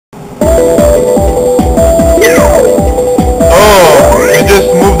Oh, we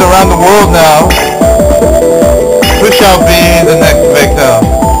just moved around the world now. Who shall be the next victim?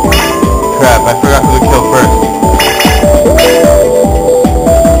 Crap, I forgot who to kill first.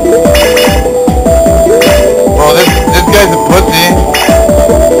 Well, this guy's a pussy.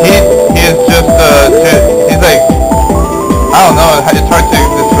 He is just, he's like, I don't know, it's hard to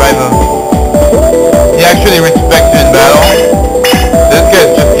describe him. He actually respects you in battle. This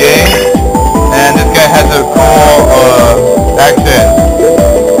guy's just gay, and this guy has a cool, accent.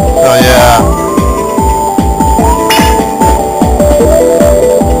 So yeah.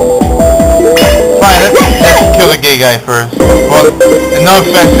 Fine, let's kill the gay guy first. Well, and no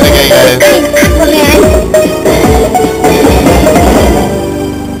offense to the gay guys.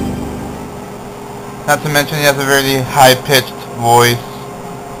 Not to mention he has a very high-pitched voice.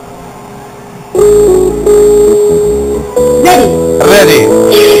 Ready.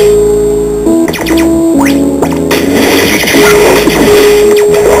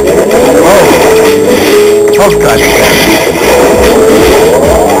 Oh. Oh god.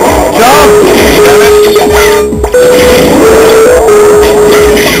 Jump! Damn it.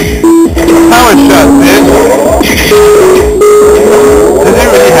 Power shot, bitch. Does he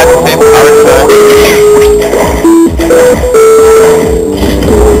really have to say power shot?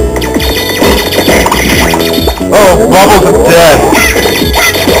 Oh, bubbles of death.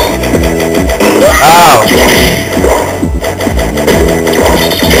 Ow.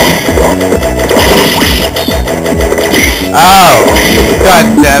 Ow. God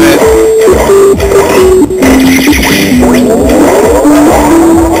damn it.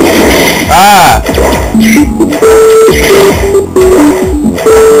 Ah.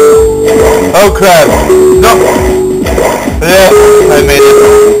 Oh crap. No. Yeah, I made it.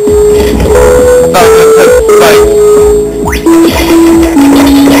 I thought it just said spike.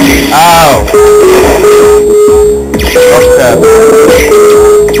 Ow. Oh crap.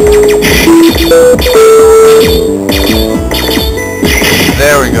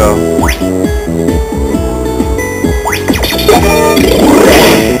 There we go.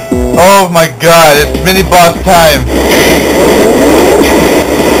 Oh my god, it's mini boss time.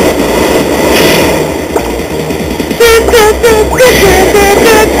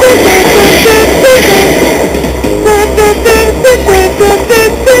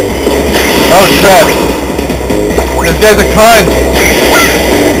 Oh crap. This guy's a cunt.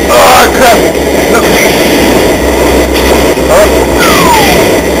 Oh crap. No.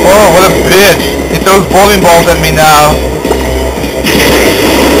 Oh, what a bitch. He throws bowling balls at me now.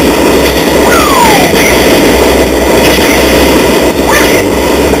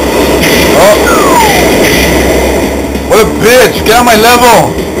 Oh. What a bitch. Get on my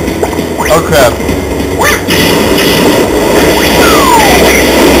level. Oh crap.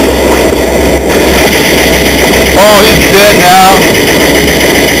 Oh, he's dead now.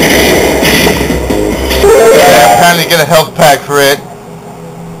 Yeah, apparently get a health pack for it.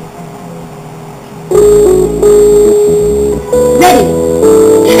 Ready.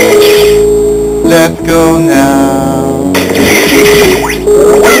 Let's go now.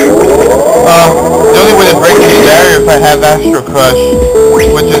 The only way to break this barrier if I have Astro Crush,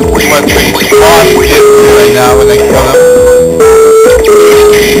 which is what the boss gives me right now when I kill him.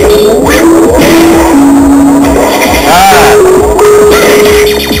 Ah!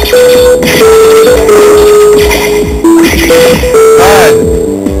 God!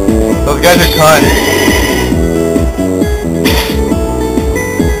 Those guys are cunts.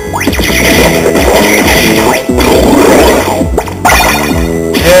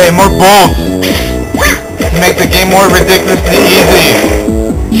 Yay, more bolts! To make the game more ridiculously easy.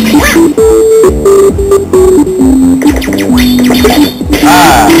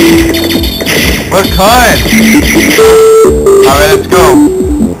 Ah! What kind? Alright, let's go.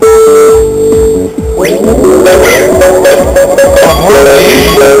 Oh, more of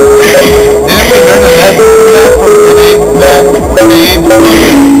these? Didn't we learn a lesson from that? From grenade?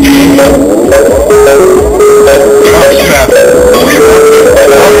 Oh crap.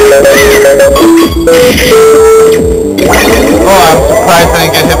 Oh, I'm surprised I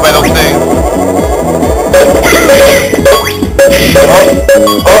didn't get hit by those things.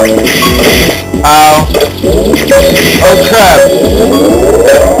 Oh. Ow. Oh crap.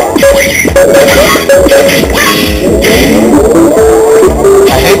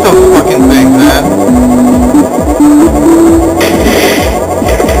 I hate those fucking things, man.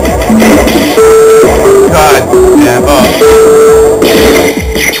 God damn. Oh.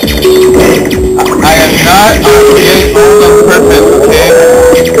 I am not getting old on purpose, okay?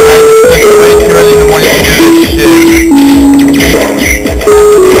 I just way too early in the morning to do this shit.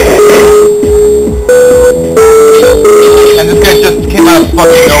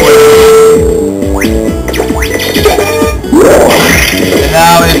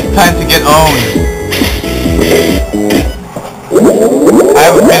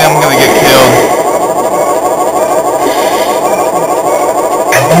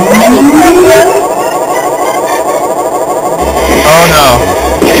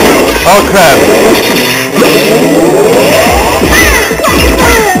 crap.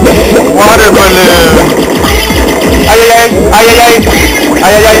 Water balloon. Ay ay ay. Ay ay ay.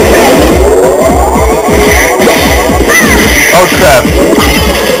 Ay ay ay. Oh crap.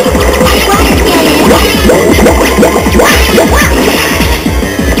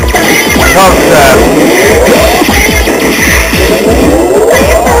 Oh crap.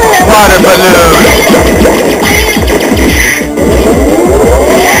 Water balloon.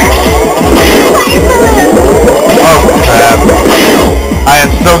 Oh crap. I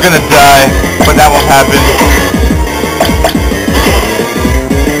am so gonna die, but that won't happen.